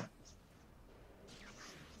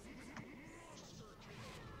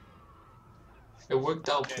 It worked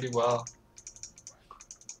out pretty well.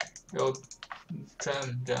 Yo,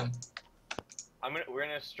 gem. We're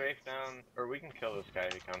gonna strafe down, or we can kill this guy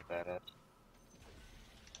if he comes at us.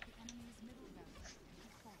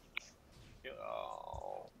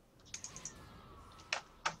 Oh.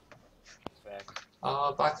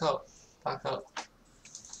 Back up.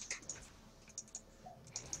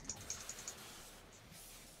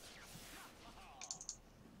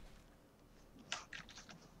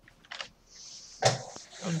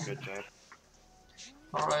 Good job.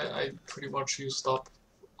 Alright, I pretty much used up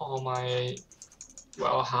all my,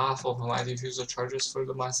 well, half of my diffuser charges for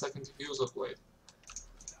my second diffuser blade.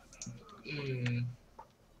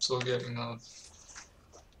 So getting a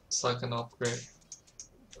second upgrade.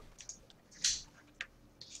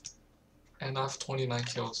 And I have 29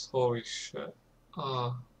 kills. Holy shit.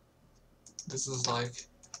 This is like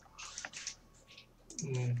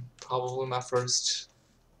probably my first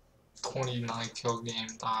 29 kill game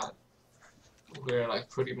that we're like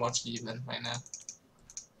pretty much even right now.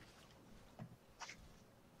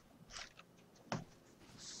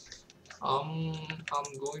 I'm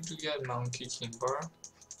going to get Monkey Kimber.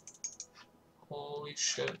 Holy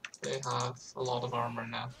shit, they have a lot of armor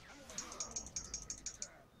now.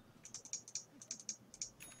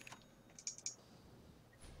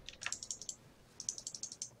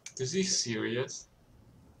 Is he serious?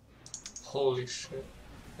 Holy shit.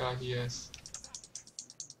 Yeah, he is.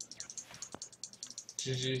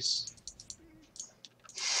 GG's.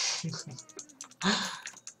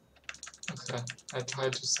 Okay, I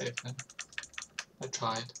tried to save him. I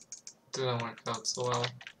tried. Didn't work out so well.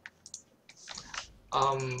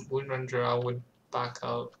 Wind Ranger, I would back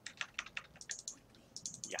out.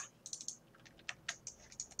 Yeah.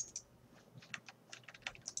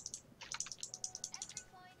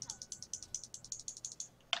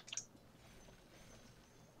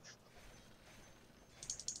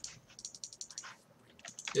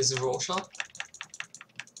 Is it roll shot?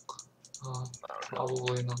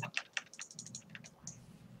 Probably not.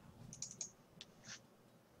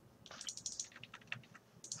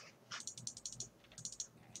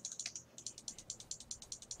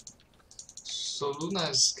 So Luna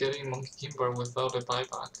is getting Monkey Kimber without a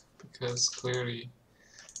buyback, because clearly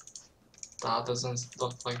that doesn't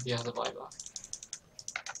look like he has a buyback.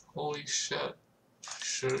 Holy shit.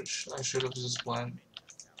 I should have just went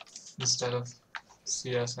instead of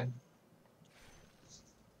CSing.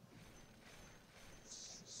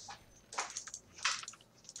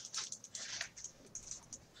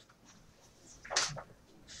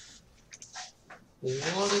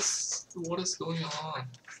 What is going on?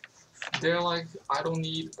 They're like, I don't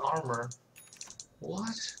need armor.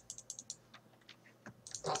 What?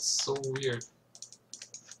 That's so weird.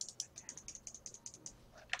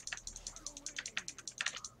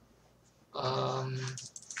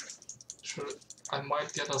 Sure, I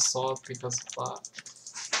might get a sword because of that.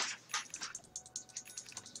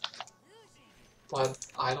 But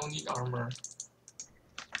I don't need armor.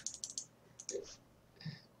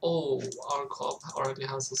 Oh, our cop already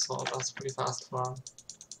has a sword. That's pretty fast for him.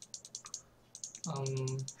 Okay,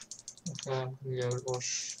 I'm gonna get a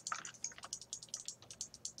rush.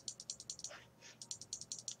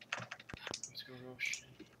 Let's go rush.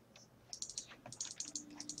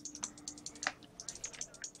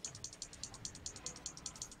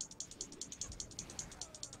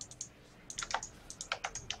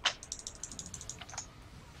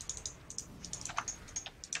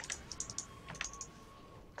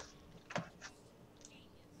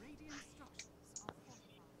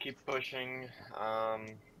 Keep pushing.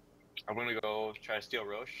 I'm gonna go try to steal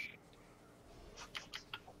Roche.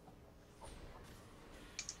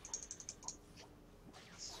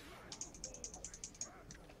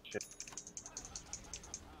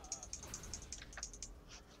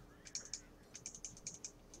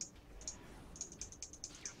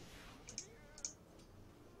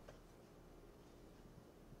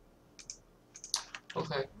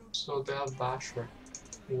 Okay, so they have Basher.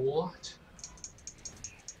 What?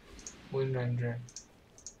 Wind Ranger.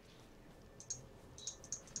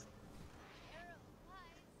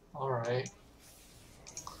 Alright.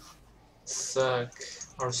 Suck.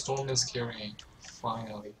 Our storm is carrying.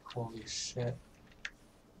 Finally. Holy shit.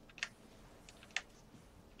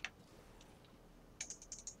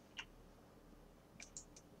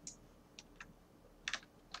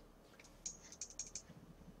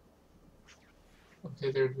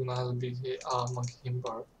 Okay, they're gonna have a big monkey game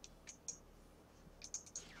bar.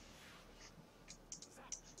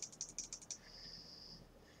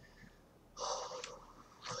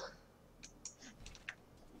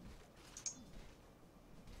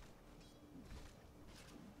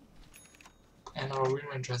 And our Wind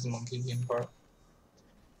Ranger has a monkey game bar.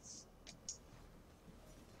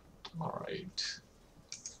 Alright.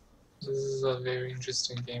 This is a very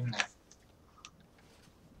interesting game now.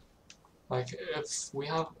 Like, if we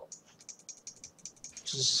have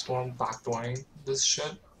just storm backdooring this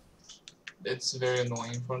shit, it's very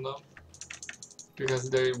annoying for them because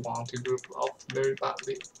they want to group up very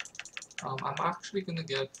badly. I'm actually gonna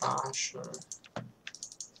get Basher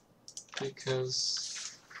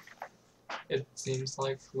because it seems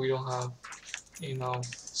like we don't have enough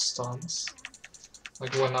stuns.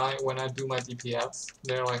 Like when I do my DPS,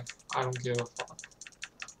 they're like, I don't give a fuck.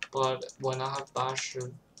 But when I have Basher,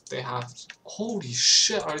 they have. Holy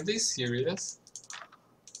shit! Are they serious?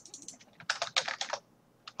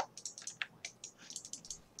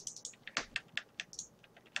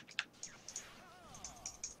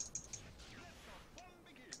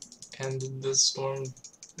 And this storm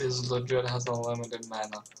is legit, has unlimited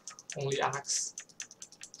mana. Only Axe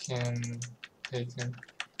can take it.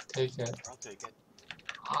 I'll take it.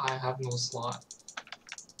 I have no slot.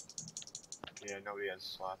 Yeah, nobody has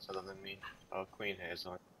slots other than me. Oh, Queen has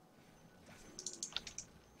one.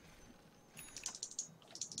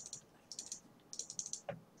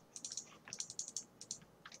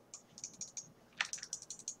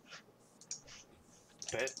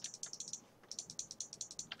 Pit.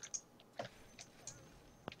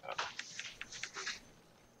 Oh.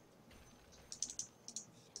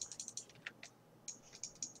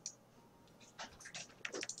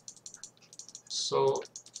 So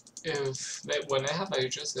if when I have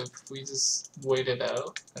Aegis, if we just wait it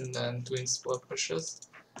out and then doing split pushes,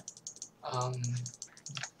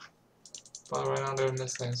 but right now they're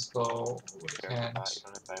missing, so we can't.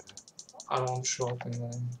 I don't show up in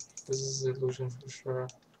them. This is illusion for sure.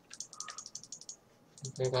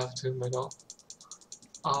 Okay, they have to middle.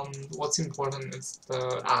 What's important is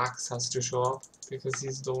the Axe has to show up because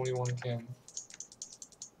he's the only one who can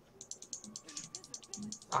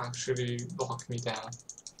actually lock me down.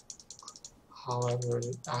 However,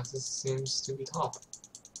 the Axis seems to be top,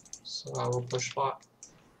 so I will push bot.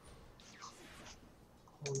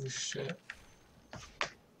 Holy shit.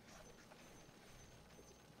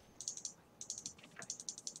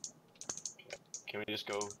 Can we just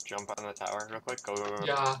go jump on the tower real quick? Go.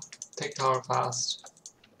 Yeah, take tower fast.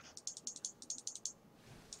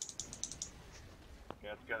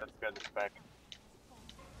 Yeah, that's good, it's back.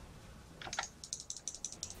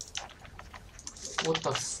 What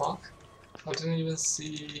the fuck? I didn't even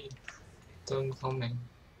see them coming.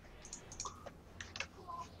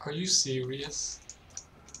 Are you serious?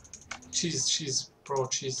 Cheese, bro,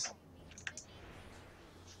 cheese.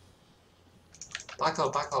 Back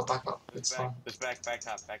up. It's fine. It's back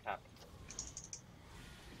top.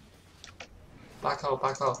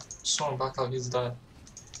 Back out. Storm, back out, he's dead.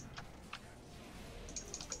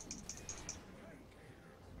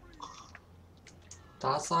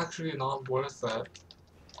 That's actually not worth it.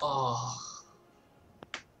 Oh.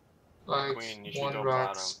 Like, Queen, you should one go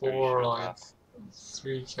Rex bottom. for like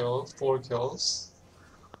 4 kills.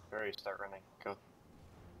 Hurry, start running. Go.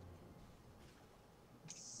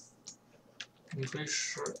 I'm pretty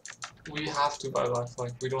sure we have to buy life,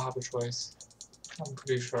 like we don't have a choice. I'm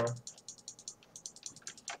pretty sure.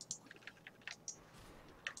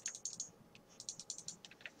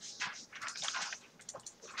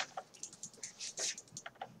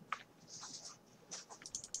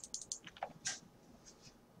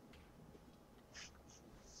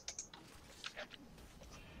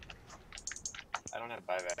 I don't have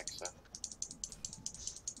buyback, so.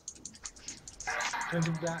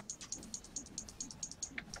 That.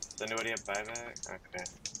 Does anybody have buyback? Okay.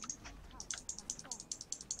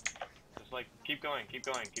 Just like, keep going.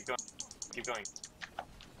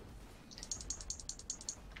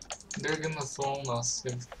 They're gonna phone us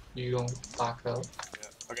if you don't back up.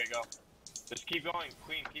 Yeah. Okay, go. Just keep going,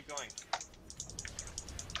 Queen, keep going.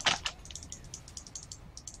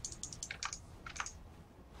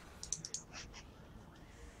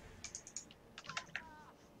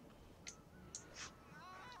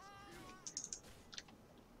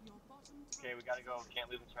 Okay, we gotta go. Can't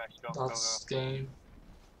leave this match. Go, That's game.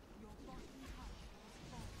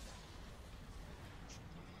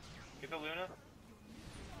 Get the Luna.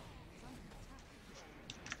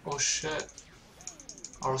 Oh shit.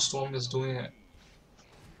 Our storm is doing it.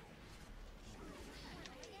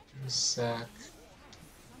 Sick.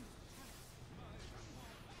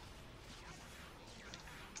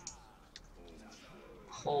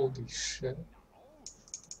 Holy shit.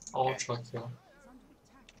 Ultra kill.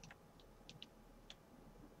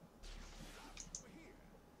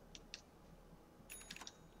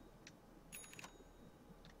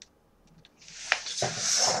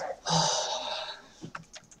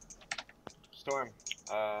 Storm.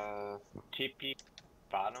 TP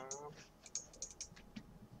bottom.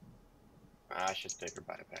 I should take her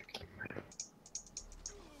body back.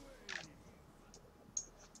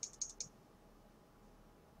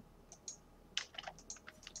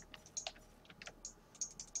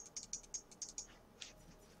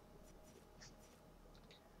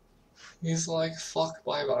 He's like, fuck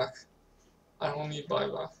buyback. I don't need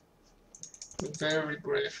buyback. Very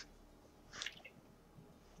brave.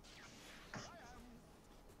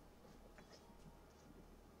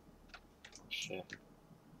 Shit.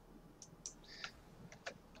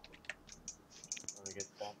 Let me get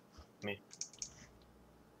that. Me.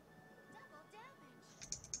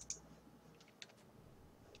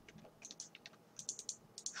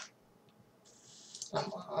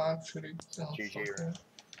 I'm actually GG, fucking... right?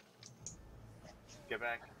 Get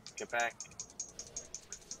back. Get back.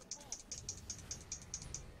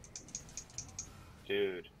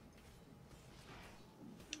 Dude.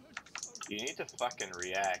 You need to fucking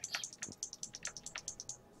react.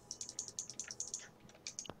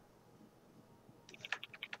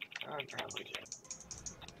 I'm probably dead.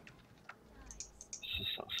 This is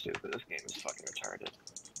so stupid. This game is fucking retarded.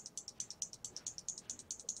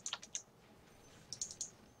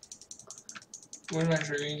 Win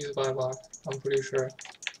Ranger, you need buyback. I'm pretty sure.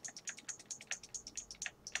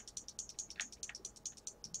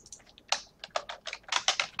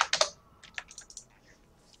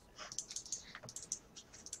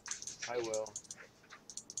 I will.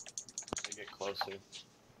 I get closer.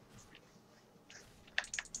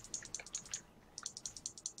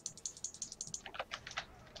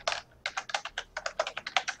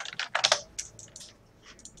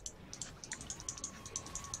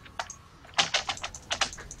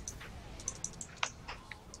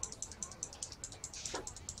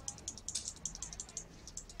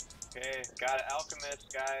 Okay, got it,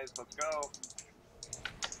 Alchemist, guys. Let's go.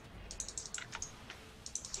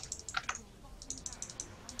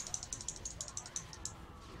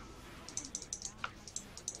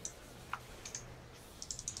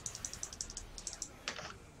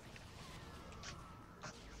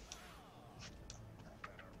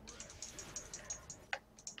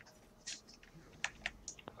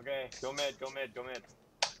 Okay, go mid, go mid, go mid.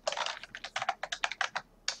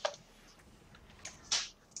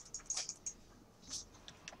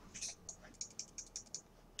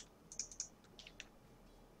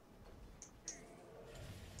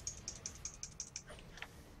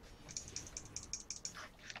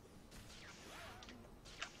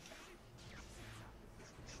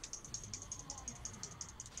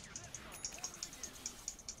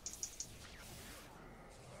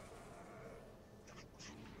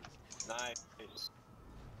 Nice.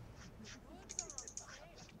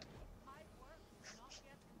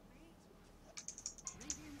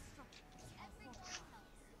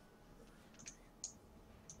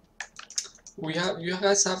 You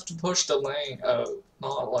guys have to push the lane out,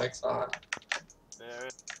 not like that. There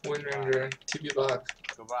it Win Ranger, TP back.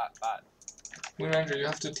 is. Go bot, bot. Win Ranger, you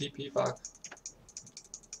have to TP back.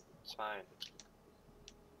 It's fine.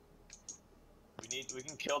 We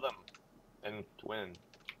can kill them and win.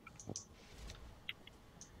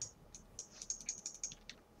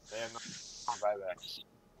 They have no buybacks.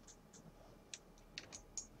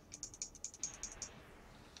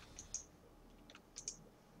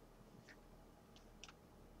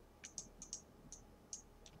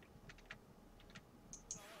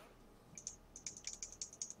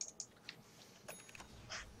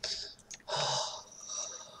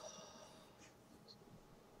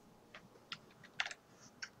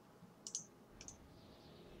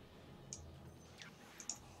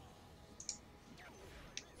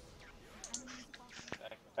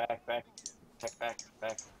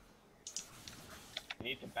 Back. You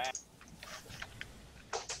need to back.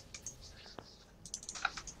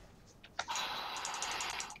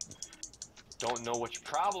 Don't know what your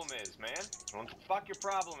problem is, man. I don't know what the fuck your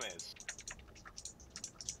problem is.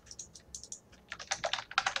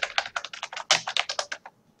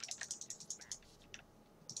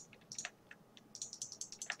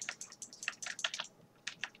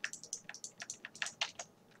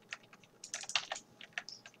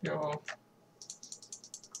 Yo.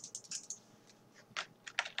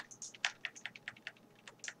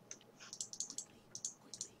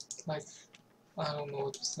 Like, I don't know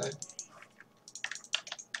what to say.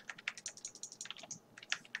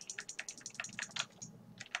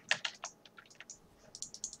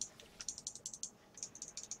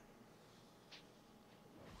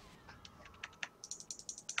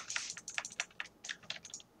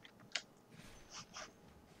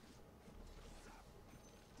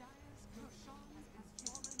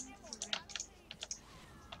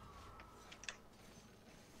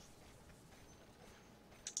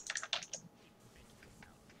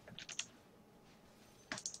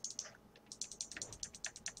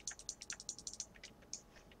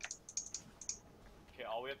 Okay,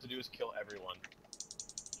 all we have to do is kill everyone.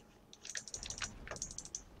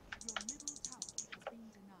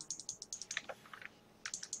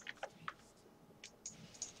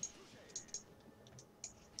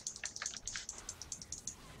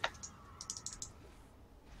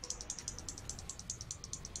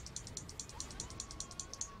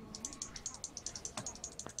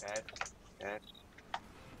 Yes.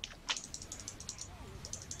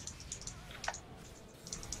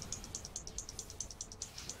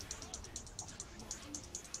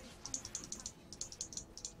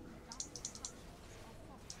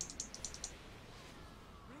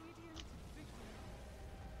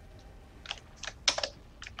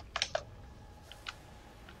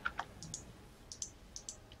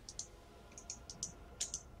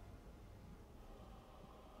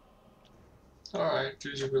 Alright,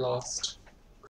 GG, we lost.